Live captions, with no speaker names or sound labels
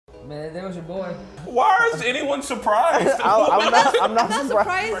Man, there was your boy. Why is anyone surprised? I'm not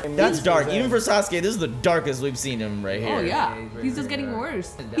surprised. That's dark. Even for Sasuke, this is the darkest we've seen him right here. Oh yeah, he's just getting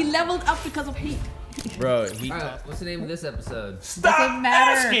worse. He leveled up because of hate. Bro, Alright, what's the name of this episode? Stop Doesn't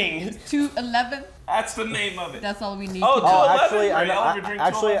matter. asking. 211. That's the name of it. That's all we need. Oh, to know. Actually,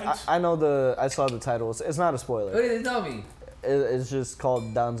 I I know the. I saw the title. It's not a spoiler. What did they tell me? It's just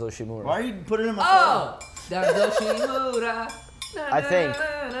called Danzo Shimura. why are you putting him on? Oh! Danzo Shimura. I think.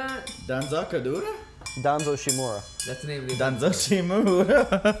 Danzo Kadura? Danzo Shimura. That's the name of the Danzo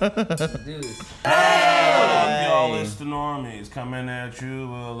Shimura. Do this. Hey, y'all, it's the Normies coming at you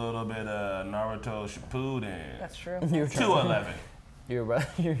with a little bit of Naruto Shippuden. That's true. 211. You're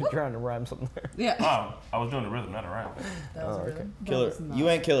trying to rhyme something there. Yeah. Oh, I was doing the rhythm, not a rhyme. Okay. Killer, you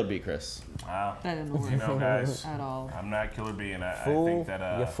ain't Killer B, Chris. Wow. That didn't work You know, guys, at all. I'm not Killer B, and I Fool, think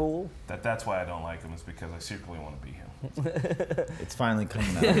that you fool. that's why I don't like him. Is because I secretly want to be him. It's finally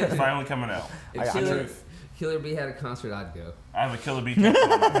coming out. It's finally coming out. If Killer B had a concert, I'd go. I have a Killer B tattoo on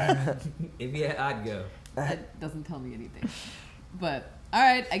my back. If he had, I'd go. That doesn't tell me anything. But all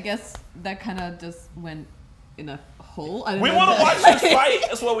right, I guess that kind of just went in a hole. I don't We know want to that- watch this fight.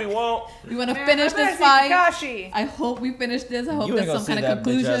 That's what we want. We want to Man, finish I'm gonna this see fight. Kakashi. I hope we finish this. I hope You ain't there's gonna some see kind of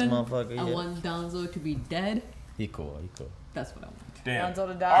that bitch-ass conclusion. motherfucker I yet. want Danzo to be dead. He cool, he cool. That's what I want. Damn. Danzo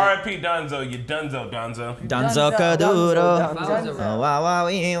to die. R.I.P. Danzo, you Danzo, Danzo. Danzo Kaduro. If I was Oh, around, wow, wow,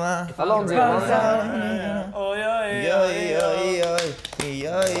 wee, wow. if I was around, Oh yeah, Yo, yeah, yo,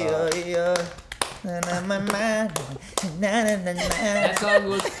 yeah. yo, yo, yo. Na, na, na, na, na, na, na, na. that song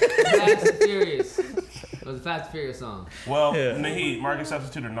was Fast and Furious. It was a Fast and Furious song. Well, Yeah. Naheed, market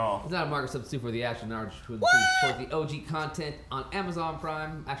substitute or no? It's not a market substitute for the actual Naruto. Please support the OG content on Amazon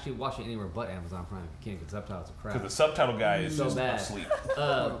Prime. Actually, watch it anywhere but Amazon Prime. If you can't get subtitles or crap. Because the subtitle guy is So just bad. asleep.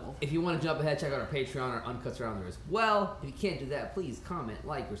 If you want to jump ahead, check out our Patreon. Our uncuts are on there as well. If you can't do that, please comment,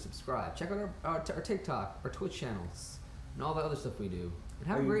 like, or subscribe. Check out our TikTok, our Twitch channels, and all the other stuff we do. And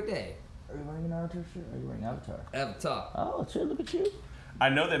have a great day. Are you wearing an Naruto shirt? Or are you wearing Avatar? Avatar. Oh, shit, look at you. I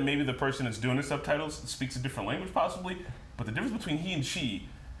know that maybe the person that's doing the subtitles speaks a different language, possibly, but the difference between he and she,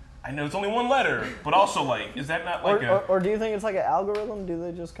 I know it's only one letter, but also, like, is that not like Or do you think it's like an algorithm? Do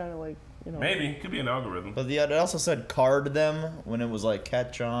they just kind of like, you know? Maybe. It could be an algorithm. But it also said card them when it was like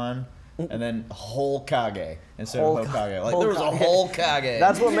catch on, and then whole Kage instead of Hokage. Like, there was a whole Kage.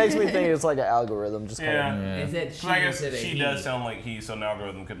 That's what makes me think it's like an algorithm. Just kind Yeah. Yeah. It said she. I guess instead of she he. does sound like he, so an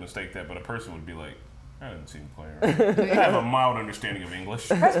algorithm could mistake that, but a person would be like, I didn't see him play right. I have a mild understanding of English.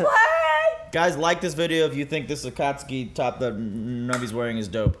 Guys, like this video if you think this Akatsuki top that Navi's wearing is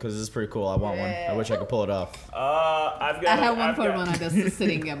dope, because this is pretty cool. I want one. I wish I could pull it off. I've got. I have one I've for got- one. I'm just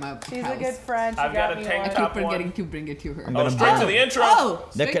sitting at my She's house. a good friend. She I've got got a me tank one. I top keep one. forgetting to bring it to her. Oh, straight to the intro. Oh,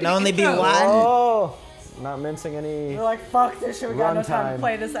 There straight can to the only be intro. one. Oh, not mincing any. We're like, fuck this shit. We got no time Runtime. to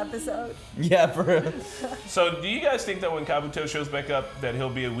play this episode. Yeah, for real. So, do you guys think that when Kabuto shows back up, that he'll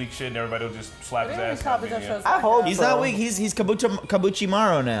be a weak shit and everybody will just slap his ass? Kabuto shows I hope He's so. not weak. He's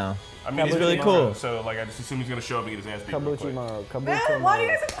Kabuchimaro now. I mean, He's really cool. So, like, I just assume he's gonna show up and get his ass beat. real quick. Kabuchimaro. Man, why do you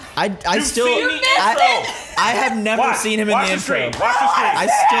guys... I You've still seen the intro. I have never Watch, seen him in watch the screen. intro. Watch the screen. I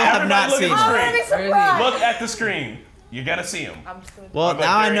still have not Everybody seen look him. at I'm the be screen. surprised. Look at the screen. You gotta see him. I'm just gonna... Well, I'm like,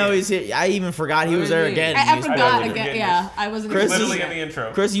 now I there know he he's here. I even forgot he was there again. I He's- forgot was again. forgetting Yeah, I wasn't. Chris He's is- literally in the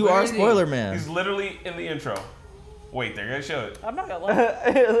intro. Chris, you Where are is he? spoiler man. He's literally in the intro. Wait, they're gonna show it. I'm not gonna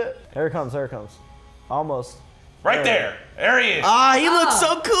lie. Here it comes. Here it comes. Almost. Right there. There he is. Ah, he looks so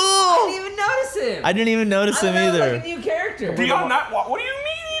I cool. didn't even notice him. I didn't even notice him Like either. a new character. Do y'all not? What do you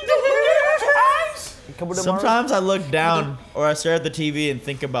mean? You don't your eyes? Kabuchimaro. Sometimes I look down or I stare at the TV and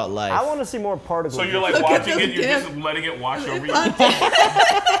think about life. I want to see more particles. So you're like Look at watching this it, you're gift. just letting it wash over you.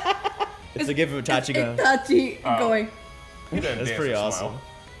 It's a gift of Tachigo. Itachi Oh. going. He doesn't That's dance pretty and awesome. smile.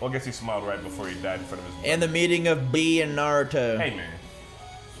 Well, I guess he smiled right before he died in front of his brother. And the meeting of B and Naruto. Hey man,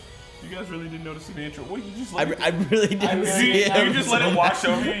 you guys really didn't notice in the intro? What, you just I let really didn't see him. you just let it wash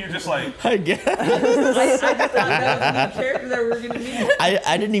over you? You're just like, I guess. I just thought that was a new character that we were gonna meet.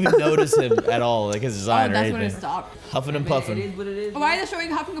 I didn't even notice him at all, like his Oh, design or that's when it anything. stopped. Huffing and It puffing. is what it is. Why are they showing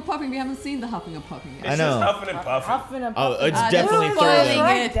huffing and puffing? We haven't seen the huffing and puffing yet. I it's know. just huffing and puffing. Huffing and Oh, puffing. it's they're definitely through spoiling them.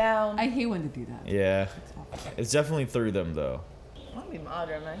 Right it. down. I hate when they do that. Yeah. It's definitely through them, though. I want to be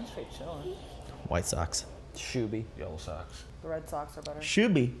modern, man. He's straight chilling. White socks. Shubi. Yellow socks. The Red Sox are better.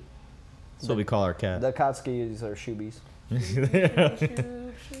 Shubi. That's what we call our cat. The Katskis are Shubis.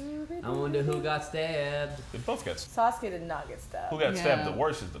 I wonder who got stabbed. They both got. Sasuke did not get stabbed. Who got stabbed Yeah. the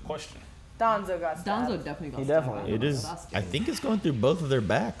worst is the question. Danzo got stabbed. Danzo definitely got He stabbed. definitely- It is. Sasuke. I think it's going through both of their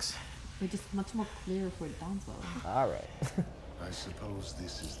backs. It's just much more clear for Danzo. All right. I suppose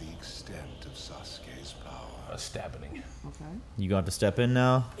this is the extent of Sasuke's power. A stabbing. Okay. You gonna have to step in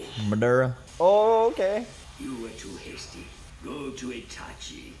now, Madura? Oh, okay. You were too hasty. Go to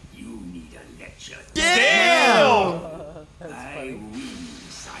Itachi. You need a lecture. Damn! I win,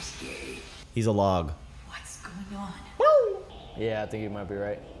 Sasuke. He's a log. What's going on? Yeah, I think you might be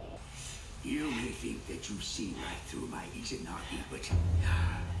right. You may think that you see right through my Izanagi, but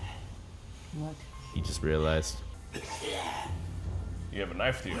What? He just realized. You have a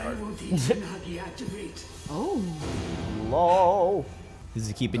knife through your why heart. won't the Izanagi activate? Oh. Low. Is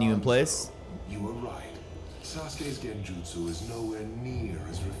he keeping you in place? You were right. Sasuke's genjutsu is nowhere near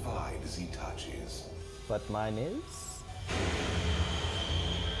as refined as Itachi's. But mine is.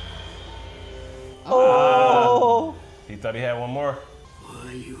 Oh! He thought he had one more.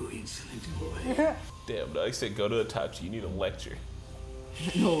 Why, you insolent boy. Damn, dog. He said, go to Itachi. You need a lecture.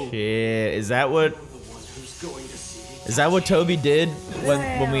 No. Shit. Is that what? The one who's going to see Is that what Toby did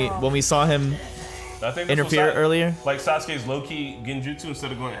when we saw him I think that's interfere what earlier? Like Sasuke's low-key genjutsu,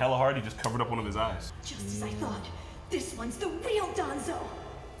 instead of going hella hard, he just covered up one of his eyes. Just as I thought. This one's the real Danzo.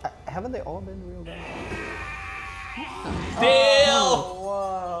 Haven't they all been real guys? Damn!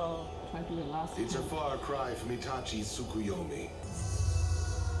 Whoa. Try to do it last It's a time. far cry from Itachi's Tsukuyomi.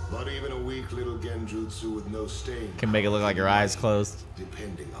 But even a weak little genjutsu with no stain Can make it look like your eyes closed.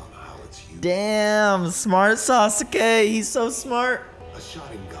 depending on how it's used. Damn, smart Sasuke. He's so smart. A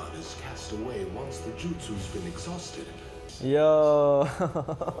Sharingan is cast away once the jutsu's been exhausted. Yo.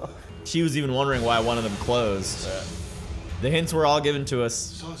 She was even wondering why one of them closed. The hints were all given to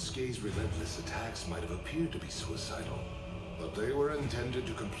us. Sasuke's relentless attacks might have appeared to be suicidal, but they were intended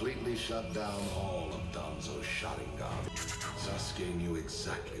to completely shut down all of Danzo's Sharingan. Sasuke knew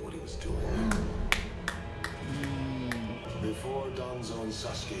exactly what he was doing. Before Danzo and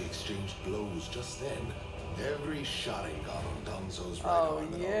Sasuke exchanged blows just then, every Sharingan on Danzo's right Oh,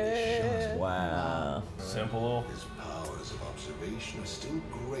 arm had yeah. already shut. Wow. Simple. His powers of observation are still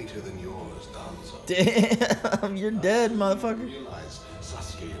greater than yours, Danzo. Damn, you're dead, motherfucker. Realize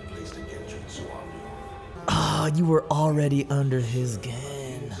Sasuke had placed a genjutsu on you. Ah, you were already under his The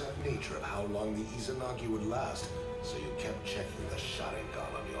gun. exact nature of how long the Izanagi would last, so you kept checking the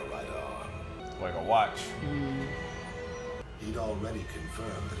Sharingan on your right arm. Like a watch. He'd already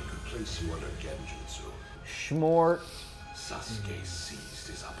confirmed that he could place you under genjutsu. Schmort. Sasuke seized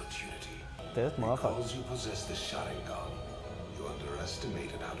his opportunity. This motherfucker. Because you possess the Sharingan, you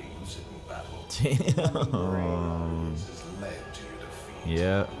underestimated how to use it in battle. Damn. This has led to your defeat.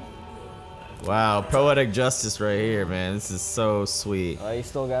 Yeah. Wow, poetic justice right here, man. This is so sweet. He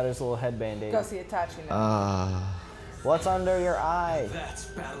still got his little headband. Go see Itachi now. Ah. What's under your eye? That's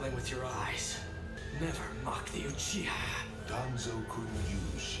battling with your eyes. Never mock the Uchiha. Danzo couldn't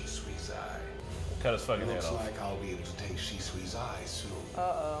use Shisui's eye. Cut his fucking head Looks off. like I'll be able to take Shisui's eye soon.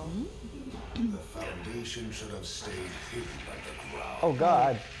 Uh-oh. The foundation should have stayed hidden underground. Oh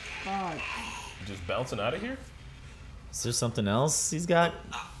God. God. Just bouncing out of here? Is there something else he's got?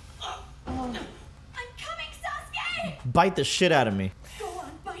 I'm coming, Sasuke! Bite the shit out of me. Go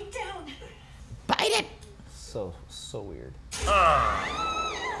on, bite down. Bite it! So weird.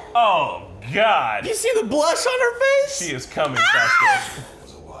 Oh, God. You see the blush on her face? She is coming, Sasuke. It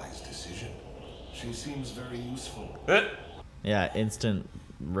was a wise decision. She seems very useful. Yeah, instant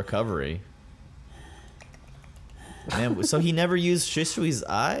recovery. Man, so he never used Shisui's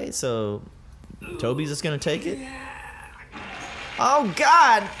eye, so Toby's just gonna take it? Oh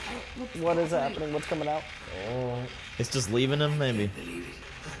God! What is happening? What's coming out? Oh. It's just leaving him, maybe.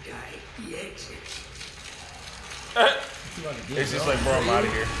 It's just like, bro, I'm out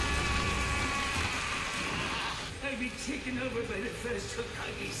of here. I'll be taken over by the first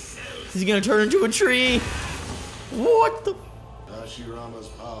Hokage cells. He's gonna turn into a tree. What the? Hashirama's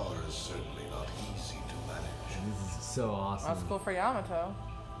power is certainly not easy to manage. So awesome. That's cool for Yamato.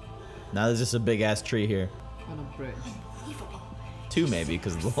 Now there's just a big ass tree here. On a bridge. Two maybe,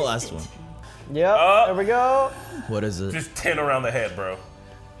 because of the last one. Yep. There we go. What is it? Just 10 around the head, bro.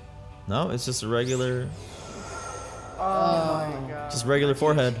 No, it's just a regular, Oh my God. just regular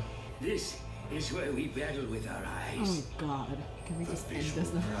forehead. This is where we battle with our eyes. Oh God. Can we just end Visual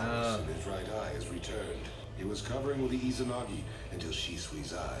this now? prowess in his right eye has returned. He was covering with the Izanagi until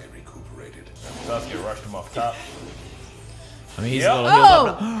Shisui's eye recuperated. Sasuke rushed him off top. I mean, he's Yep. a little healed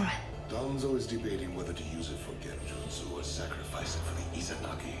up. Oh! Danzo is debating whether to use it for genjutsu or sacrifice it for the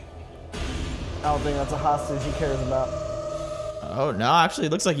Izanagi. I don't think that's a hostage he cares about. Oh no, actually,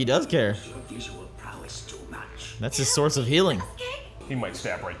 it looks like he does care. Your visual prowess too much. That's his source of healing. He might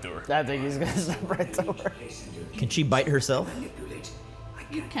stab right through her. I think he's gonna step right over. Can she bite herself? Manipulate. I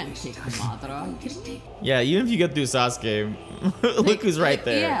You can't take Madara. Are you kidding me? Yeah, even if you get through Sasuke, look who's right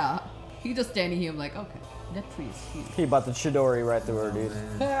there. Yeah. He just standing here like, okay, that tree is huge. He bought the Chidori right through her, dude.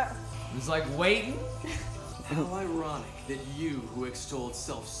 He's like waiting. How ironic that you, who extolled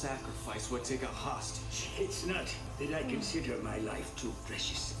self-sacrifice, would take a hostage. It's not that I consider my life too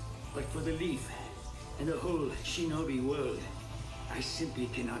precious, but for the Leaf and the whole shinobi world, I simply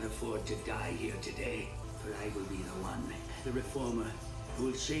cannot afford to die here today, for I will be the one, the reformer, who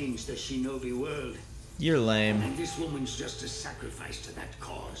will change the shinobi world. You're lame. And this woman's just a sacrifice to that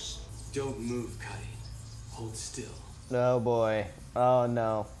cause. Don't move, Kai. Hold still. No, boy. Oh,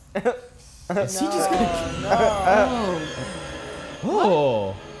 no. Is he just gonna...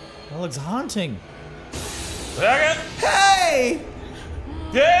 Oh, that looks haunting. Second. Hey!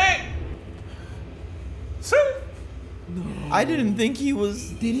 Hey! I didn't think he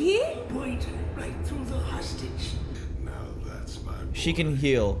was... Did he? Point right through the hostage. Now that's my boy. She can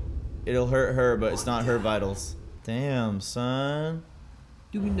heal. It'll hurt her, but it's not her vitals. Damn, son.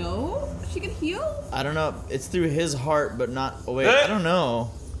 Do we know she can heal? I don't know. It's through his heart, but not... Oh, wait. I don't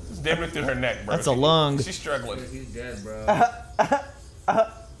know. It's damn near through her neck, bro. That's a lung. She's struggling. He's dead, bro.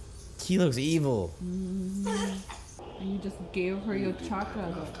 He looks evil. And you just gave her your chakra.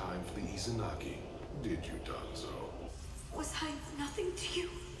 Enough time for the Izanagi, did you, Danzo? Was I nothing to you?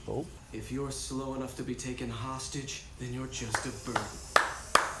 Oh. If you're slow enough to be taken hostage, then you're just a burden.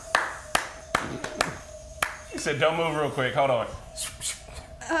 He said, don't move real quick. Hold on.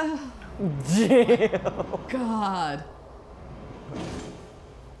 Damn. God.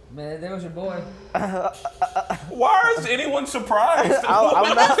 Man, there was your boy. Why is anyone surprised?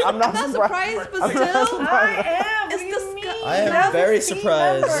 I'm not Not surprised. surprised, but still. I am. It's What do you mean? disgusting. I am That was very his team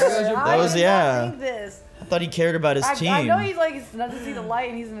surprised. member. That was, I did yeah. not think this. I thought he cared about his team. I know he's like, it's not to see the light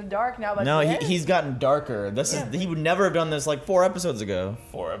and he's in the dark now, but No, then- he's gotten darker. This is he would never have done this like 4 episodes ago.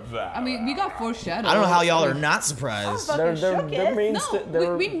 I mean, we got foreshadowed. I don't know how y'all are not surprised. They're mean.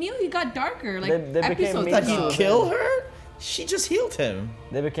 No, we knew he got darker. Like they became episodes mean That ago. he'd kill her? She just healed him.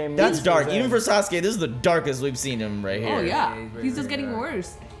 They became. That's mean dark. to Even them. for Sasuke, this is the darkest we've seen him right here. Oh yeah, Yeah, he's just very getting dark.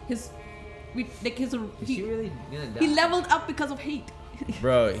 worse. His Is she really gonna die? he leveled up because of hate.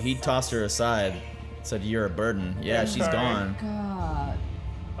 Bro, he tossed her aside. Said, you're a burden. Yeah, she's sorry. gone. God.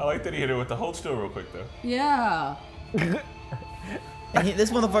 I like that he hit her with the hold still real quick, though. Yeah. And this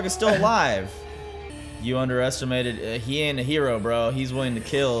motherfucker's still alive. You underestimated. He ain't a hero, bro. He's willing to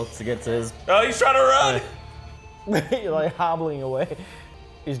kill to get to his... Oh, he's trying to run! You're like hobbling away.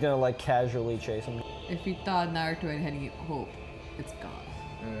 He's gonna like casually chase him. If we thought Naruto had any hope, it's gone.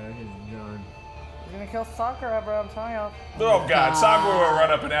 He's gone. He's gonna kill Sakura, bro, I'm telling you. Oh, God. Sakura will run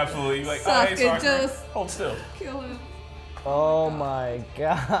up and absolutely like, oh, hey, Sasuke, Sakura. just Hold still. kill him. Oh my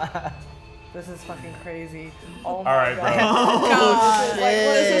god. This is fucking crazy. Oh my All right, bro. God.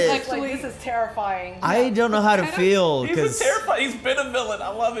 Shit. This is terrifying. I don't know how to feel, He's because... terrified. He's been a villain. I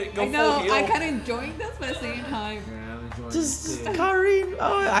love it. Go I know. full heel. I kind of enjoying this, but at the same time, Yeah, I'm enjoying Just this too. Karin.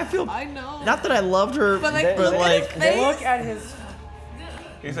 Oh, I feel... I know. Not that I loved her, But, like, but look at like... his face. Look at his.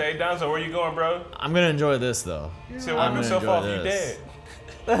 He said, hey, Danzo, where you going, bro? I'm gonna enjoy this, though. He said, I'm wipe gonna yourself enjoy off. You this.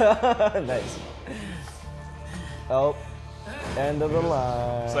 dead. Nice. Oh. End of the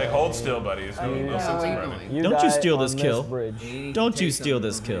line. It's like, hold still, buddy. It's no, no sense in running. You Don't you die steal on this kill. bridge. Don't you steal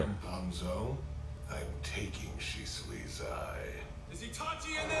this kill. Danzo, I'm taking Shisui's eye. Is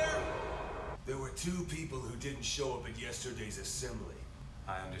Itachi in there? There were 2 people who didn't show up at yesterday's assembly.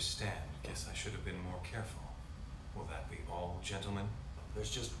 I understand. Guess I should have been more careful. Will that be all, gentlemen? There's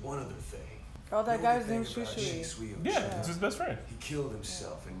just one other thing. Oh, that Know guy's anything name's about Shisui. Shisui? Yeah, it's his best friend. He killed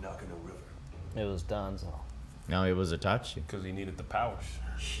himself in Nakano River. It was Danzo. No, it was Itachi. Because he needed the powers.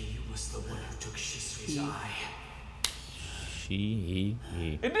 He was the one who took Shisui's eye. He.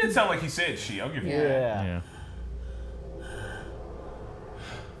 It did sound like he said she. I'll give you that. Yeah. Yeah.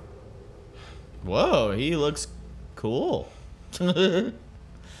 Whoa, he looks cool. A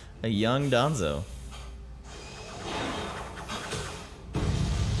young Danzo.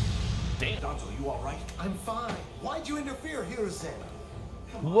 Danzo, you alright? I'm fine. Why'd you interfere here, Zen?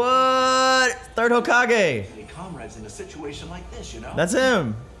 What? Third Hokage. Any comrades in a situation like this, you know? That's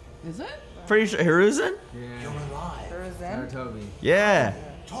him. Is it? Pretty sure Hiruzen? Yeah. You're alive. Sarutobi. Yeah.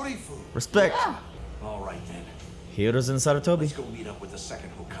 Torifu. Respect. Alright then. Hiruzen Sarutobi. Let's go meet up with the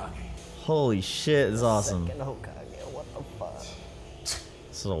second Hokage. Holy shit, this is awesome. Second Hokage, what the fuck? This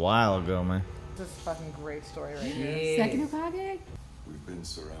was a while ago, man. This is a fucking great story right here. Second Hokage? We've been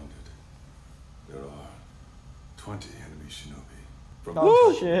surrounded. There are 20 enemy shinobi. From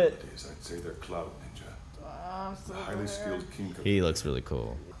Oh, the shit. days, I'd say they're cloud ninja. I'm still The highly skilled king. He looks really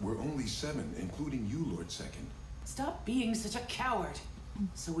cool. We're only 7, including you, Lord Second. Stop being such a coward.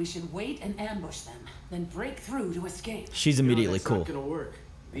 So we should wait and ambush them, then break through to escape. She's immediately That's cool. not gonna work.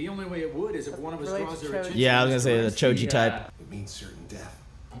 The only way it would is if one of us draws their attention. Yeah, I was gonna say the Choji type. It means certain death.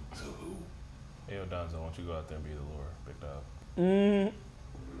 So who? Hey, yo, Danzo, why don't you go out there and be the lure? Picked up.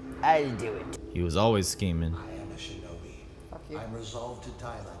 I'll do it. He was always scheming. I am a shinobi. I'm resolved to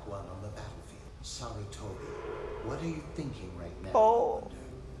die like one on the battlefield. Sarutobi, what are you thinking right now? Oh.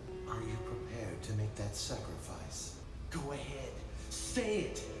 Are you prepared to make that sacrifice? Go ahead, say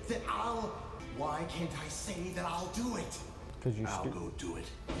it. That I'll. Why can't I say that I'll do it? Because you I'll go do it.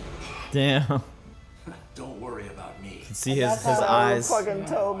 Damn. Don't worry about me. You can see his eyes. Fucking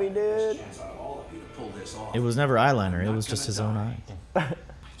Toby, dude. It was never eyeliner. It was just his own eye.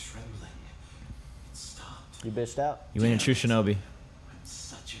 You bitched out. You ain't a true shinobi.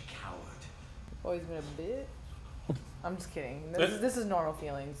 Such a coward. Oh, he's been a bit. I'm just kidding. This is normal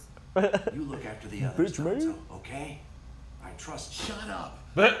feelings. You look after the others, Bitch, man. Danzo, okay? I trust. Shut up.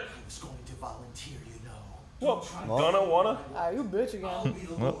 But I was going to volunteer, you know. well, gonna wanna. You bitch again.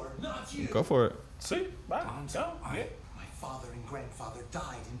 Well, go for it. See, bye. Go. Yeah. My father and grandfather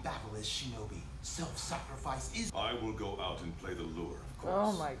died in battle as shinobi. Self-sacrifice is. I will go out and play the lure, of course.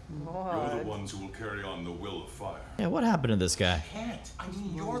 Oh my god. You're the ones who will carry on the will of fire. Yeah, what happened to this guy? Can't. I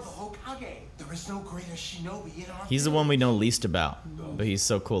mean, you're the Hokage. There is no greater shinobi in our. He's the one we know least about, but he's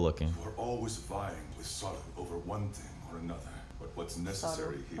so cool looking. You are always vying with Saru over one thing or another. But what's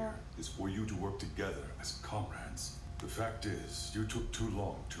necessary here is for you to work together as comrades. The fact is, you took too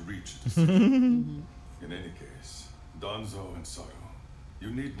long to reach a decision. In any case, Danzo and Saru, you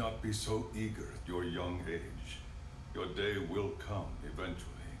need not be so eager at your young age. Your day will come eventually.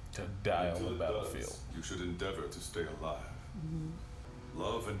 To die on Until the it battlefield. does, you should endeavor to stay alive.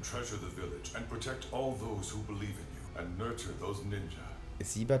 Love and treasure the village and protect all those who believe in you and nurture those ninja.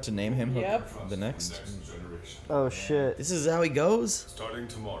 Is he about to name him Yep. the next? Generation. Oh shit. This is how he goes? Starting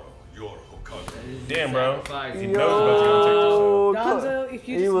tomorrow, you're Hokage. Damn, bro. Sacrifice. He knows about to take this Yo, Danzo, if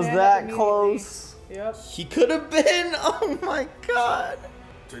you he just was stand that up immediately- close. Yep. He could have been. Oh my god.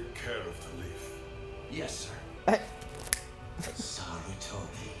 Take care of the leaf. Yes, sir.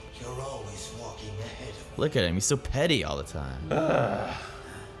 Sarutobi, you're always walking ahead of me. Look at him. He's so petty all the time.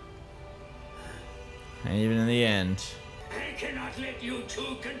 And even in the end. I cannot let you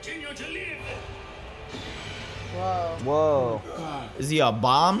two continue to live. Whoa. Whoa. Is he a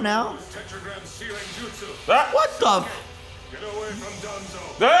bomb now? Tetragram sealing jutsu. What the? Get away from Danzo.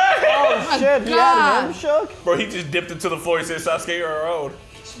 Oh shit, he had him shook? Bro, he just dipped into the floor. He said, Sasuke, you're our own.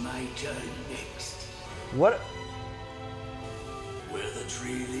 It's my turn next. What? Where the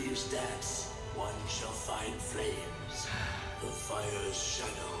tree leaves dance, one shall find flames. The fire's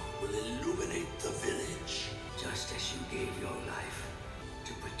shadow will illuminate the village, just as you gave your life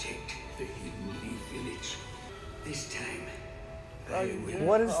to protect the Hidden Leaf Village. This time, I will.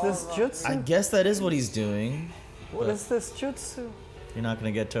 What is this jutsu? I guess that is what he's doing. What is this jutsu? You're not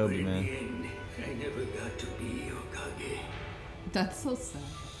gonna get Toby, In the man. end, I never got to be Hokage. That's so sad.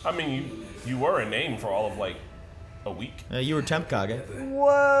 I mean, you were a name for all of like a week. You were Temp Kage.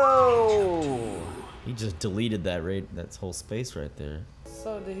 Whoa! He just deleted that whole space right there.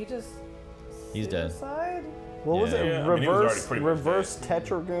 So did he just? He's dead. Suicide? What was it? Yeah, I mean, he was already pretty much Reverse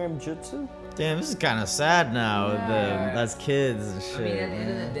tetragram jutsu? Damn, this is kind of sad now. As kids and shit. I mean, at the end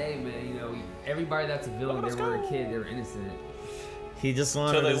man. of the day, man, you know, everybody that's a villain, they were a kid, they were innocent. He just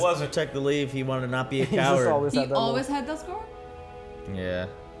wanted Till they to wasn't. protect the leaf. He wanted to not be a He just coward. always He had that always had that score? Yeah.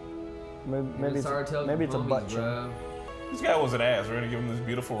 Maybe it's a butt chin. bro. This guy was an ass. We're gonna give him this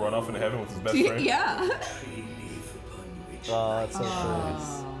beautiful run off into heaven with his best friend. Yeah. Tree leaf upon which Oh, that's so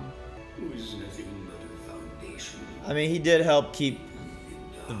who is nothing but a foundation. I mean, he did help keep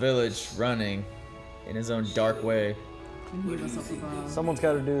the village running in his own dark way. And he was up above. Someone's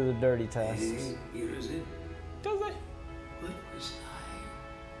got to do the dirty tasks. Here is it. Does he? What was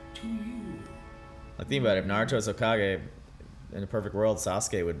I to you? I think about it, if Naruto's Hokage, in a perfect world,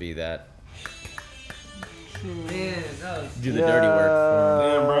 Sasuke would be that. Man, that was Do the dirty work for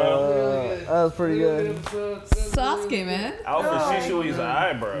him. Damn, bro. That was pretty good. Sasuke, man. Alpha Shishui's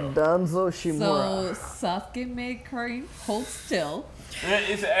eyebrow. Danzo Shimura. So Sasuke made Karin hold still.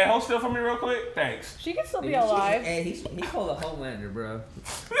 Hey, hold still for me real quick. Thanks. She can still be alive. Hey, he called a Homelander, bro.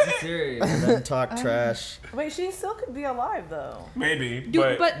 He's serious. Then talk trash. Wait, she still could be alive though. Maybe,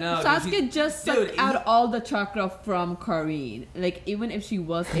 Dude, but No, Sasuke dude, just dude, sucked out all the chakra from Karin. Like, even if she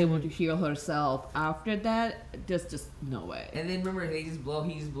was able to heal herself after that, just no way. And then remember, he just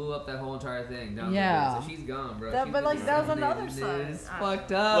blew up that whole entire thing. Down Yeah. So she's gone, bro. That- She's but, like, been that was gone. another Dude, sign. It's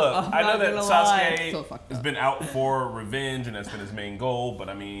fucked up. Look, I'm I know not that gonna lie. Sasuke So fucked has up. been out for revenge, and that's been his main goal. But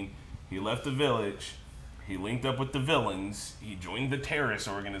I mean, he left the village. He linked up with the villains. He joined the terrorist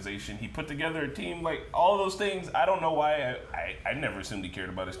organization. He put together a team. Like, all those things, I don't know why. I never assumed he cared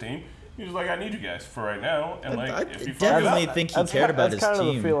about his team. He was like, I need you guys for right now. And like, if you definitely think he cared about his team. That's kind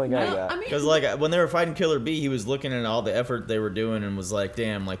of the feeling I got. Because like when they were fighting Killer Bee, he was looking at all the effort they were doing and was like,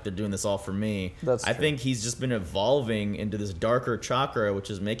 damn, like they're doing this all for me. I think he's just been evolving into this darker chakra, which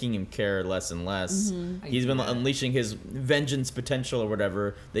is making him care less and less. He's been unleashing his vengeance potential or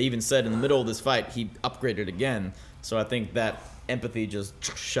whatever. They even said in the middle of this fight, he upgraded again. So I think that empathy just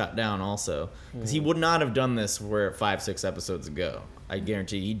shut down also. Because he would not have done this where 5-6 episodes ago. I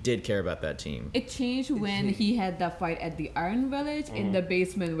guarantee he did care about that team. It changed when he had that fight at the Iron Village in the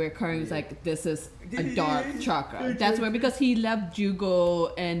basement where Karin was like, this is a dark chakra. That's where, because he left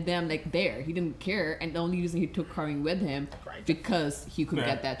Jugo and them like there. He didn't care, and the only reason he took Karin with him because he could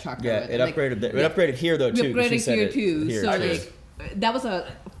get that chakra. Yeah, it upgraded. It upgraded here though too. It upgraded here too. Here, so like that was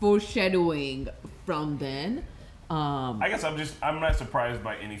a foreshadowing from then. I guess I'm not surprised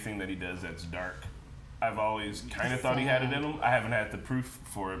by anything that he does that's dark. I've always kind of thought he had it in him. I haven't had the proof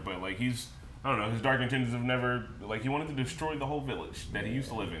for it, but like I don't know, his dark intentions have never, like he wanted to destroy the whole village that he used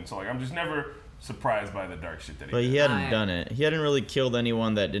to live in. So like I'm just never surprised by the dark shit that he did. But he hadn't done it. He hadn't really killed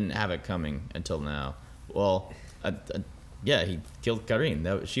anyone that didn't have it coming until now. Well, yeah, he killed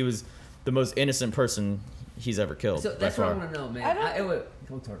Karin. She was the most innocent person he's ever killed. So that's what I want to know, man.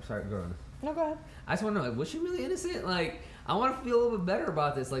 Sorry, go on. No, go ahead. I just want to know, like, was she really innocent? Like, I want to feel a little bit better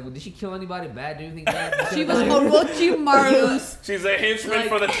about this. Like, did she kill anybody bad? Do anything bad? She was Orochimaru's. She's a henchman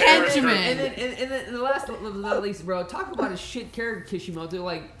for the terrorist group. And then in the last, at least, bro, talk about a shit character, Kishimoto.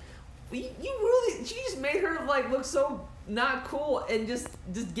 Like, you really, she just made her like look so not cool and just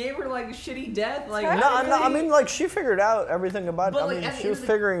gave her like a shitty death. Like, I mean, like she figured out everything about it. I mean, she was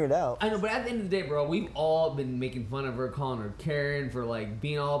figuring it out. I know, but at the end of the day, bro, we've all been making fun of her, calling her Karen for like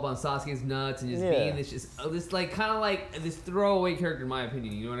being all up on Sasuke's nuts and just being this like kind of like this throwaway character, in my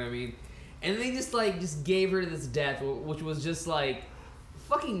opinion. You know what I mean? And they just gave her this death, which was just like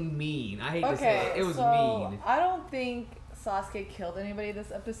fucking mean. I hate to say it. It was mean. I don't think Sasuke killed anybody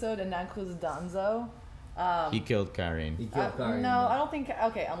this episode, and that includes Danzo. He killed Karin. He killed Karin. No, I don't think.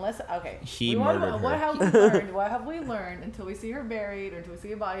 He murdered her. What have we learned? What have we learned until we see her buried or until we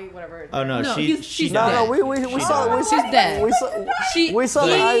see a body, whatever? Oh no, she's no, dead. we saw she's dead. We saw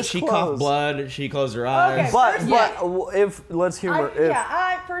the eyes She closed. coughed blood. She closed her eyes. But if let's humor.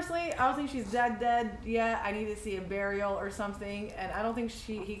 I personally, I don't think she's dead yet. I need to see a burial or something, and I don't think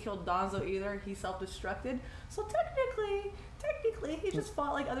he killed Danzo either. He self-destructed. So technically, he just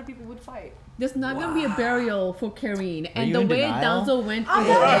fought like other people would fight. There's not gonna be a burial for Karin, and the way Danzo went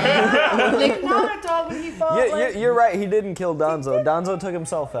like Naruto when he fought. You're right. He didn't kill Danzo. Danzo took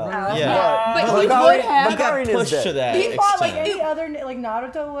himself out. But he would have. He got pushed to that He fought like any other, like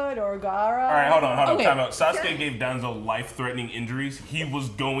Naruto would or Gaara. All right, hold on. Time out. Sasuke gave Danzo life-threatening injuries. He was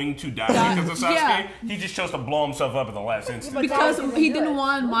going to die because of Sasuke. Yeah. He just chose to blow himself up in the last instant. Because he didn't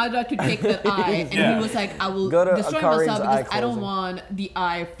want Madara to take that eye, and he was like, I will destroy myself because I don't want the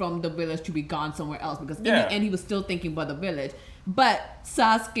eye from the village to be gone somewhere else, because in the end he was still thinking about the village. But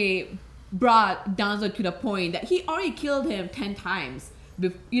Sasuke brought Danzo to the point that he already killed him 10 times.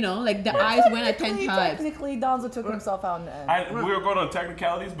 You know, like the eyes went at 10 times. Technically, Danzo took himself out in the end. We were going on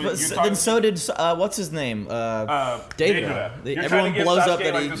technicalities, but you're talking... Then so did what's his name? Deidara. Everyone blows up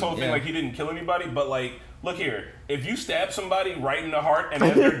that like this whole thing like he didn't kill anybody, but like, look here, if you stab somebody right in the heart and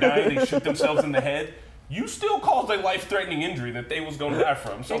as they're dying they shoot themselves in the head, you still caused a life-threatening injury that they was going to die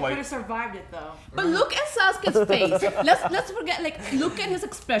from. So they like, could have survived it though. But look at Sasuke's face. Let's forget. Like, look at his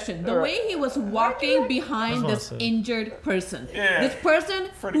expression. The way he was walking behind this injured person. This person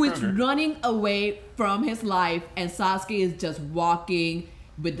who is running away from his life, and Sasuke is just walking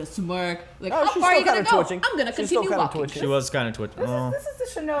with the smirk. Like, how far are you gonna go? I'm gonna continue walking. She was kind of twitching. This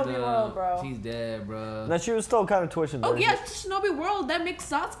is the Shinobi world, bro. She's dead, bro. No, she was still kind of twitching. Oh yeah, Shinobi world. That makes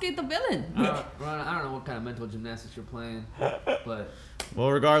Sasuke the villain. Ron, I don't know what kind of mental gymnastics you're playing, but.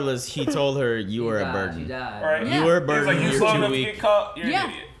 Well, regardless, he told her you were a burden. She died. Right. You were a burden. You're too weak. You're an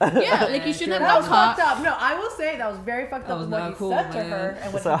idiot. Yeah, like you shouldn't have That got was caught. fucked up. No, I will say that was very fucked up what he said to her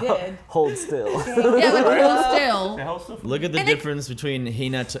and what he did. Hold still. Yeah, like hold still. Look at the difference between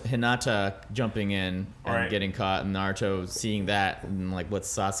Hinata jumping in and getting caught, and Naruto seeing that, and like what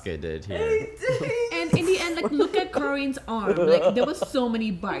Sasuke did here. And in the end, like look at Karin's arm. Like there was so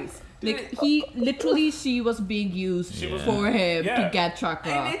many bites. Like she was being used for him to get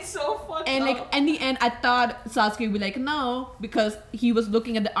chakra. And it's so fucked and like up. in the end, I thought Sasuke would be like no, because he was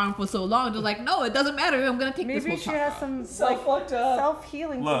looking at the arm for so long. Just like no, it doesn't matter. I'm gonna take this whole Maybe she chakra. has some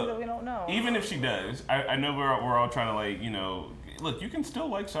self-healing thing that we don't know. Even if she does, I know we're all trying to like look, you can still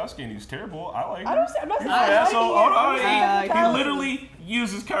like Sasuke and he's terrible. I like him. I'm not saying he literally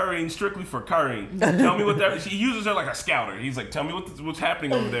uses Karin strictly for Karin. Tell me what that. He uses her like a scouter. He's like, tell me what's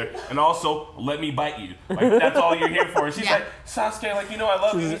happening over there, and also let me bite you. Like that's all you're here for. She's like, Sasuke, like I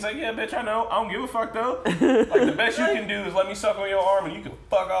love you. He's like, yeah, bitch, I know. I don't give a fuck though. Like the best you can do is let me suck on your arm and you can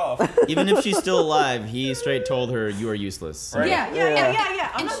fuck off. Even if she's still alive, he straight told her you are useless. Right?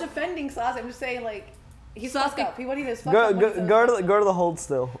 Yeah. I'm not defending Sasuke. I'm just saying like. He's fucked up. What he does fucked up. Go to the hold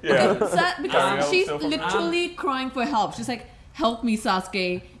still. Yeah. Because she's literally crying for help. She's like, help me,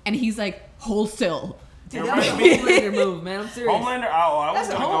 Sasuke. And he's like, hold still. Dude, that was a Homelander move, man. I'm serious. Homelander, I was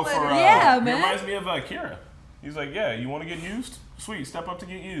going to go for... yeah, man. It reminds me of Kira. He's like, yeah, you want to get used? Sweet, step up to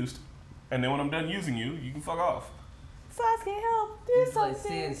get used. And then when I'm done using you, you can fuck off. Sasuke, help. Do something.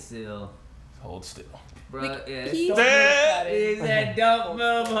 Stand still. Hold still. Bro, yeah, he's that dope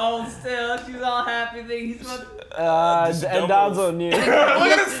move, hold still. She's all happy. He's and Danzo knew. Look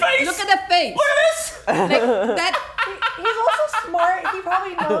at his face. Look at that face. Look at this. Like, that. He's also smart. He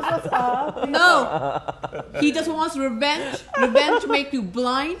probably knows what's up. No, he just wants revenge. Revenge make you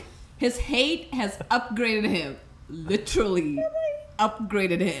blind. His hate has upgraded him. Literally,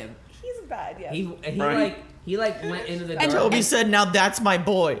 upgraded him. He's bad. Yeah. He went into the dark. And Toby said, "Now that's my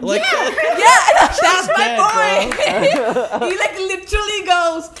boy." Like, that's my boy. He like literally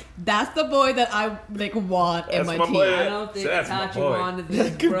goes, "That's the boy that I want in my team." I don't think Itachi wanted this,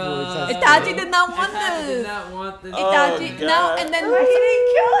 bro. Itachi did not want Itachi this. did not want this. Itachi, no, and then he didn't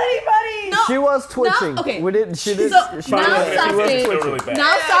kill anybody. No, she was twitching. No, okay. We didn't. She did. So she now was Sasuke.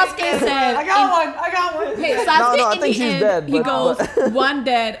 Now Sasuke said, I got one. Hey, Sasuke, no, I in think the she's end, dead. He goes, one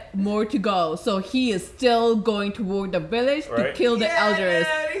dead, more to go. So he is still going toward the village to kill the elders.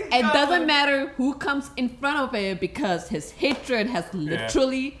 It doesn't matter who comes in front of it because his hatred has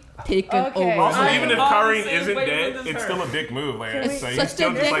literally taken over. Also, even if Karin isn't dead, it's still a dick move. Like, it's so such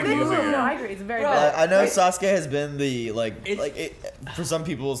still a just like dick using move. it. No, I agree. It's very bad. I know Sasuke has been the for some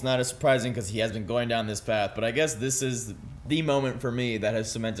people it's not as surprising because he has been going down this path, but I guess this is the moment for me that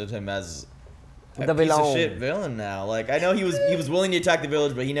has cemented him as a piece of shit villain now. Like I know he was willing to attack the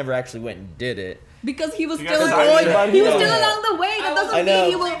village, but he never actually went and did it. Because he was still going. He was still along the way. That doesn't mean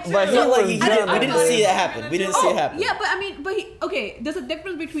he will. But we didn't see it happen. We didn't see it happen. Yeah, but I mean, okay. There's a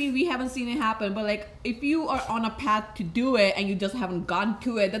difference between we haven't seen it happen, but like if you are on a path to do it and you just haven't gone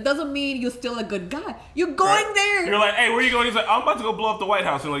to it, that doesn't mean you're still a good guy. You're going there. You're like, hey, where are you going? He's like, I'm about to go blow up the White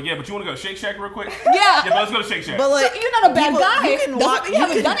House. And like, yeah, but you want to go to Shake Shack real quick? Yeah. But let's go to Shake Shack. But like, so you're not a bad guy. You can walk.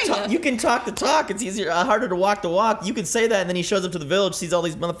 You can talk the talk. It's easier, harder to walk the walk. You can say that, and then he shows up to the village, sees all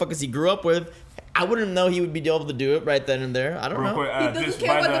these motherfuckers he grew up with. I wouldn't know he would be able to do it right then and there. I don't know. He doesn't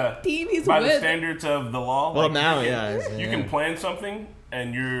care about the team he's by with. The standards of the law. Well, like, now, you can plan something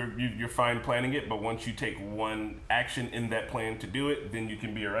and you're fine planning it, but once you take one action in that plan to do it, then you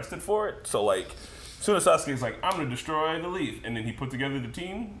can be arrested for it. So like, as soon as Sasuke's like, I'm gonna destroy the leaf, and then he put together the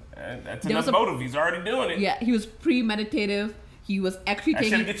team, and that's enough motive. He's already doing it. Yeah, he was premeditative. He was actually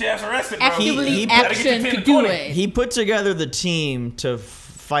taking get your ass arrested, bro. actively action to do it. He put together the team to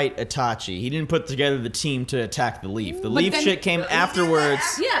fight Itachi. He didn't put together the team to attack the leaf. The leaf shit came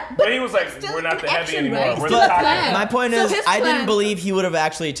afterwards. Yeah, but he was like, we're not the heavy anymore. Right? We're the Taki. My point is, I didn't believe he would have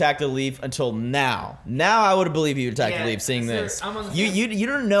actually attacked the leaf until now. Now I would have believed he would attack the leaf seeing this. You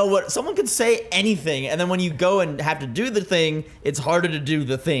don't know what someone could say anything, and then when you go and have to do the thing, it's harder to do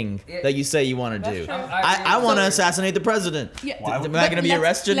the thing that you say you want to do. I want to assassinate the president. Yeah. Am I going to be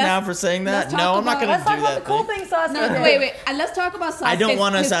arrested now for saying that? No, I'm not going to do that. Let's talk about the cool thing Sasuke did. No, wait. Let's talk about Sasuke's I don't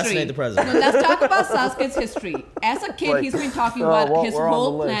want to history. assassinate the president. No, let's talk about Sasuke's history. As a kid, he's been talking about his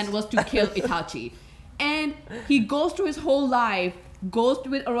whole plan was to kill Itachi. And he goes through his whole life, goes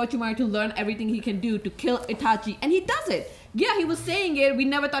with Orochimaru to learn everything he can do to kill Itachi, and he does it. Yeah, he was saying it, we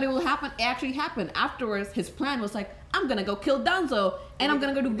never thought it would happen. It actually happened. Afterwards, his plan was like, I'm gonna go kill Danzo, and I'm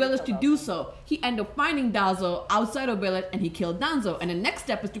gonna go to village to do so. He ended up finding Danzo outside of village, and he killed Danzo. And the next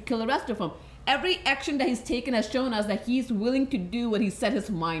step is to kill the rest of them. Every action that he's taken has shown us that he's willing to do what he set his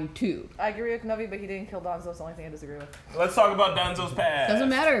mind to. I agree with Navi, but he didn't kill Danzo. That's the only thing I disagree with. Let's talk about Danzo's past. Doesn't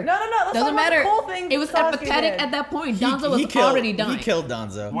matter. No. Let's Doesn't talk matter. about the cool thing it was Sasuke apathetic did. at that point. Danzo was already dying. He killed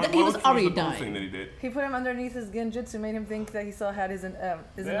Danzo. He was already the dying. thing that he did? He put him underneath his genjutsu, made him think that he still had his If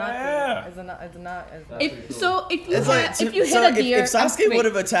Sasuke would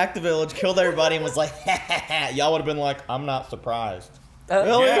have attacked the village, killed everybody, and was like, y'all would have been like, I'm not surprised.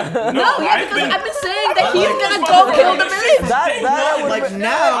 Really? Yeah. No, because I've been saying that he's gonna go kill the village.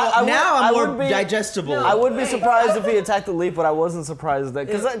 Now I'm more digestible. I would be surprised if he attacked the leaf, but I wasn't surprised that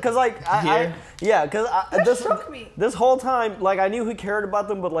because this whole time, like, I knew he cared about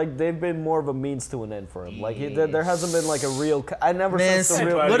them, but like they've been more of a means to an end for him. Like there hasn't been like a real. I never sensed the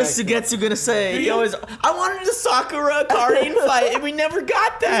real. What is Sugetsu gonna say? He always, I wanted the Sakura Karin fight, and we never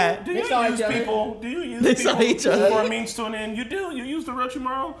got that. Do you use people? Do you use people for a means to an end? You do. You use the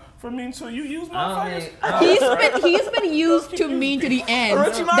Orochimaru for a means, so you use motherfuckers. He's been used to mean to the end.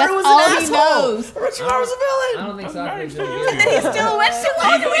 Orochimaru That's was all an he asshole. knows. Orochimaru's a villain. I don't think Sakura's a And then he still went so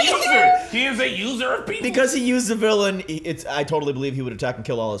long. He's a user. He is a user of people. Because he used the villain, I totally believe he would attack and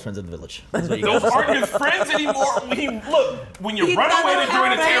kill all his friends in the village. That's what Those aren't his friends anymore. Look, when you run away to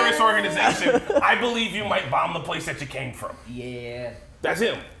join a terrorist organization, I believe you might bomb the place that you came from. Yeah. That's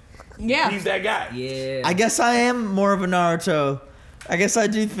him. Yeah. He's that guy. Yeah. I guess I am more of a Naruto. I guess I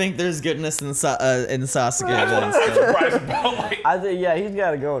do think there's goodness in Sasuke. I think, yeah, he's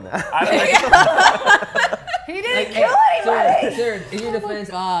got to go now. He didn't kill anybody. Sir, in your defense,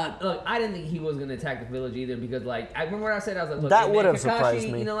 look, I didn't think he was gonna attack the village either because, like, I remember what I said. I was like, look, that hey, would man, have surprised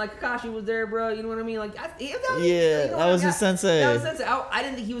me. You know, like Kakashi was there, bro. You know what I mean? Like, that was his sensei. That was sensei. I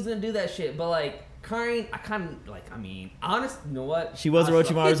didn't think he was gonna do that shit, but like. Karin, I kind of like. I mean, honest. You know what? She was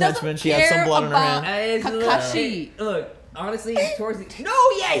Orochimaru's henchman. She had some blood on her hand. Kakashi. Look, honestly, towards the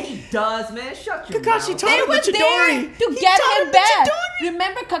he does, man. Shut your Kakashi mouth. taught him the Chidori to get him back.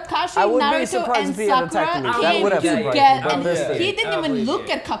 Remember Kakashi, Naruto, and Sakura came to get, and he didn't even look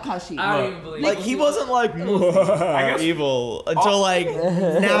at Kakashi. I don't even believe like he wasn't like evil until like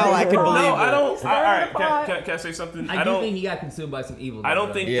now I can believe No, it. I don't. All right, can I say something? I do think he got consumed by some evil. I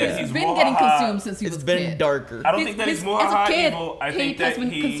don't think that he's been getting consumed since he was a kid. It's been darker. I don't think that he's Muhaha evil. I think that has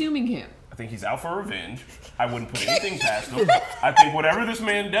been consuming him. I think he's out for revenge. I wouldn't put anything past him. I think whatever this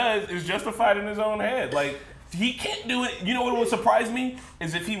man does is justified in his own head. Like, he can't do it. You know what would surprise me?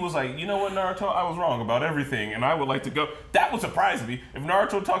 Is if he was like, you know what, Naruto, I was wrong about everything, and I would like to go. That would surprise me. If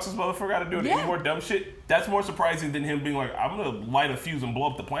Naruto talks this motherfucker out of doing any more dumb shit, that's more surprising than him being like, I'm gonna light a fuse and blow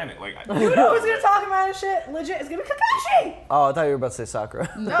up the planet. Like, you know who's gonna talk about his shit? Legit, it's gonna be Kakashi. Oh, I thought you were about to say Sakura.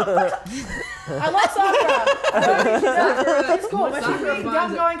 No, I love Sakura. It's cool. But she's being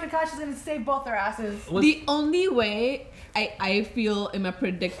dumb going. Kakashi's gonna save both their asses. The only way I feel in my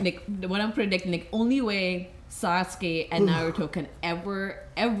what I'm predicting, the only way Sasuke and Naruto can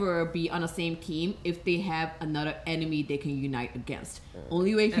ever be on the same team if they have another enemy they can unite against.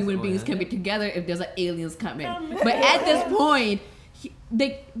 Only way human beings can be together if there's aliens coming. But at this point,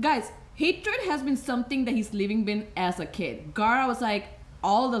 guys, hatred has been something that he's living in as a kid. Gaara was like,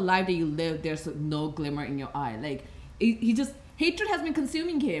 all the life that you live, there's no glimmer in your eye. Like, he just, hatred has been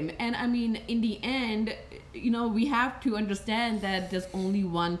consuming him. And I mean, in the end, you know, we have to understand that there's only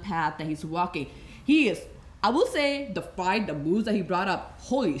one path that he's walking. He is, I will say, the moves that he brought up,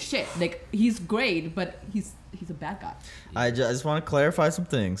 holy shit. Like, he's great, but he's a bad guy. I just want to clarify some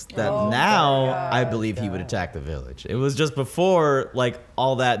things. That I believe he would attack the village. It was just before, like,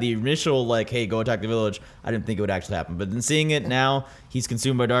 all that, the initial, like, hey, go attack the village, I didn't think it would actually happen. But then seeing it now, he's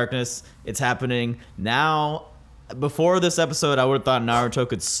consumed by darkness, it's happening. Now, before this episode, I would have thought Naruto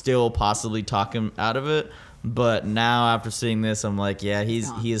could still possibly talk him out of it. But now, after seeing this, I'm like, yeah, he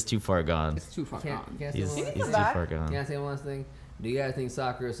is too far gone. It's too far gone. He's too far gone. Can I say one last thing? Do you guys think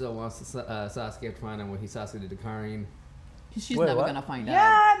Sakura still wants Sasuke to find out what Sasuke did to Karin? She's never gonna find out.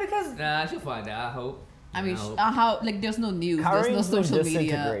 Yeah, because she'll find out. I hope. I mean, how like there's no news, there's no social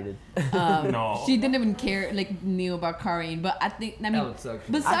media. No. She didn't even care, like, knew about Karin. But I think, I mean,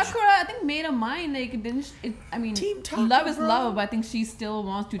 but Sakura, I think, made a mind, like, I mean, love is love, but I think she still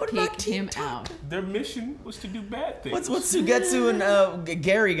wants to take him out. Their mission was to do bad things. What's Sugetsu and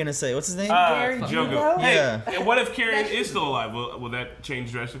Gary gonna say? What's his name? Gary Jogo. Yeah. And what if Karin is still alive? Will that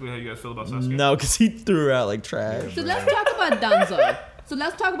change drastically how you guys feel about Sasuke? No, because he threw her out like trash. So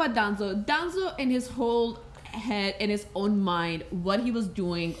let's talk about Danzo. Danzo in his whole head, in his own mind, what he was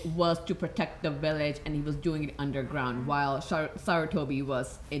doing was to protect the village, and he was doing it underground while Sarutobi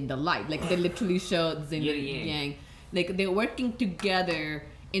was in the light. Like, they literally showed Yin and Yang. Like, they're working together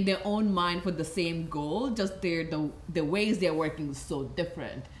in their own mind for the same goal, just the ways they're working is so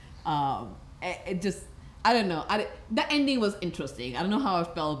different. It just, I don't know. The ending was interesting. I don't know how I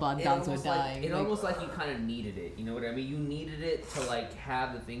felt about Danzo dying. It almost like you kind of needed it. You know what I mean? You needed it to, like,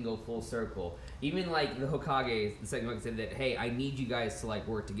 have the thing go full circle. Even, like, the Hokage, the second Hokage said that, hey, I need you guys to, like,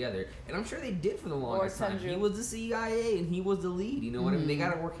 work together. And I'm sure they did for the longest time. He was the CIA and he was the lead. You know what I mean? They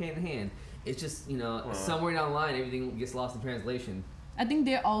got to work hand in hand. It's just, you know, somewhere down the line, everything gets lost in translation. I think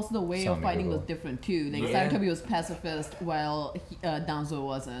they're also the way of fighting was different too. Like Sarutobi was pacifist while Danzo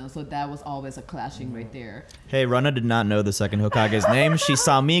wasn't, so that was always a clashing right there. Hey, Rana did not know the second Hokage's name. She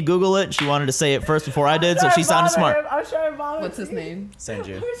saw me Google it. She wanted to say it first before I did, so she sounded smart. I'm trying to bother. What's his name?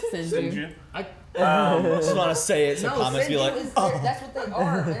 Senju. Senju. I just want to say it so comments be like, that's what they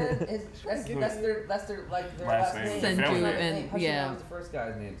are, man. That's their last name. Senju and Hashirama's the first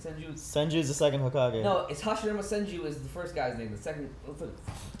guy's name. Senju's the second Hokage. No, it's Hashirama Senju is the first guy's name. The second.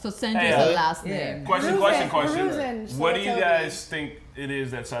 So Senju is the last name. Question. What do you guys think it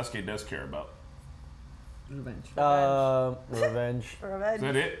is that Sasuke does care about? Revenge. Is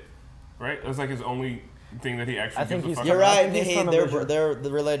that it? Right? That's like his only thing that he actually. I think he's. You're right. They're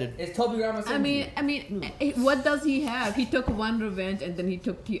related. It's Tobirama Senju. I mean, what does he have? He took one revenge and then he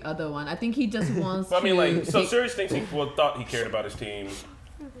took the other one. I think he just wants. So, I mean, like, so Sirius thinks thought he cared about his team.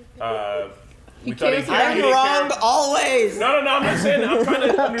 I'm wrong always. No. I'm not saying that.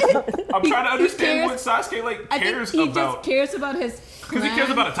 I'm trying to understand what Sasuke cares about. He just cares about his. Because he cares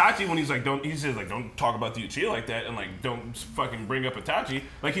about Itachi when he's like, don't talk about the Uchiha like that, and like, don't fucking bring up Itachi.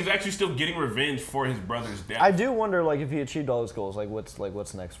 Like, he's actually still getting revenge for his brother's death. I do wonder, like, if he achieved all his goals, what's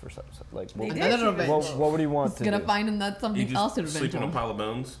next for Sasuke? What would he want to do? He's gonna find something else to revenge sleep in a pile of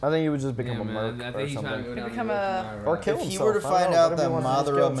bones. I think he would just become a merc or something. Or kill himself. If he were to find out that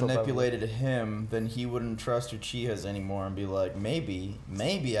Madara manipulated him, then he wouldn't trust Uchihas anymore and be like, maybe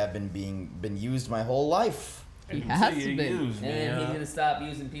I've been used my whole life. He has to be. And then he's gonna stop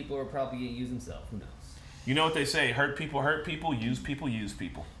using people, or probably gonna use himself. Who knows? You know what they say? Hurt people, use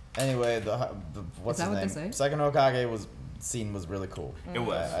people. Anyway, what's his name? Second Hokage scene was really cool. It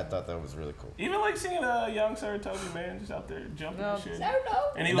was. I thought that was really cool. Even like seeing a young Sarutobi, man, just out there jumping and shit.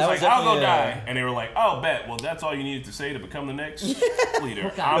 And he was that like, I'll go die. And they were like, oh, bet. Well, that's all you needed to say to become the next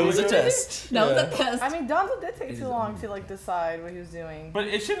leader. It was a test. That was a test. I mean, Danzo did take too long to like decide what he was doing. But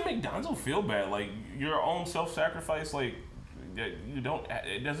it shouldn't make Danzo feel bad. Like, your own self-sacrifice, like, you don't,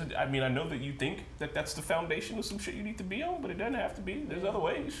 it doesn't, I mean, I know that you think that that's the foundation of some shit you need to be on, but it doesn't have to be. There's other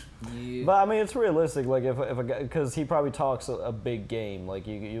ways. Yeah. But I mean, it's realistic. Like, if a guy, because he probably talks a big game. Like,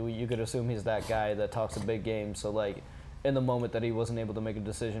 you could assume he's that guy that talks a big game. So, like, in the moment that he wasn't able to make a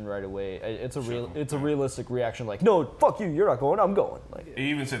decision right away, it's a realistic reaction. Like, no, fuck you, you're not going, I'm going. Like,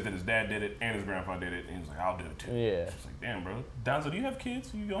 he even said that his dad did it and his grandpa did it, and he was like, I'll do it too. Yeah. It's like, damn, bro. Danzo, do you have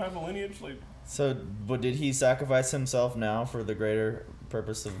kids? You don't have a lineage? Like. So, but did he sacrifice himself now for the greater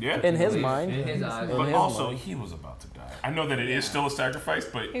purpose of? Yeah. In his mind. In his eyes. But also, he was about to die. I know that it is still a sacrifice,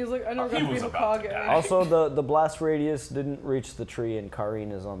 but he was like, I know he was about to die. Also, the blast radius didn't reach the tree, and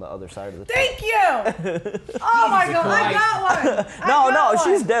Karine is on the other side of the tree. Thank you! Oh my god, I got one! No,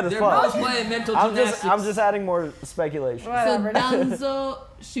 she's dead as fuck. Both playing mental gymnastics. I'm just adding more speculation. So Danzo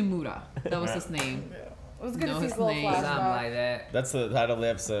Shimura, that was his name. It was good to see his little Something like that. That's the title of the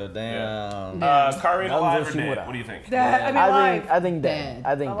episode. Damn. Karine alive or dead? What do you think? Dead. I think dead.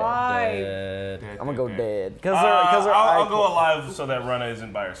 I think dead. I'm gonna go dead. I'll go alive so that Rana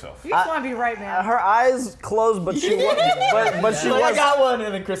isn't by herself. You just want to be right, man. Her eyes closed, but she was. But she was. I got one,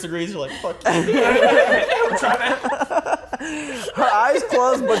 and then Chris agrees. You're like, fuck you. Her eyes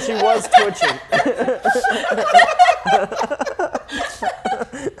closed, but she was twitching.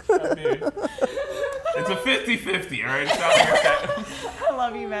 It's a 50-50, all right? It's not like that. I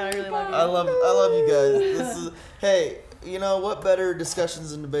love you, man. I really love you. I love you guys. Hey, you know what better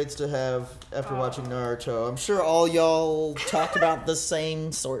discussions and debates to have after watching Naruto? I'm sure all y'all talked about the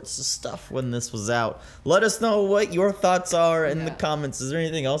same sorts of stuff when this was out. Let us know what your thoughts are in the comments. Is there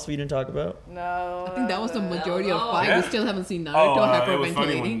anything else we didn't talk about? No. I think that was the majority of fight. We still haven't seen Naruto it was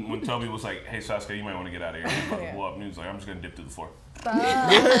funny hyperventilating. when Toby was like, hey, Sasuke, you might want to get out of here. I'm about to blow up. And he was like, I'm just going to dip to the floor.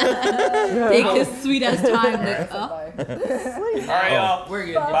 Take his sweet ass time. All right, y'all. We're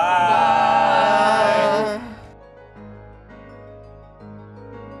good. Bye.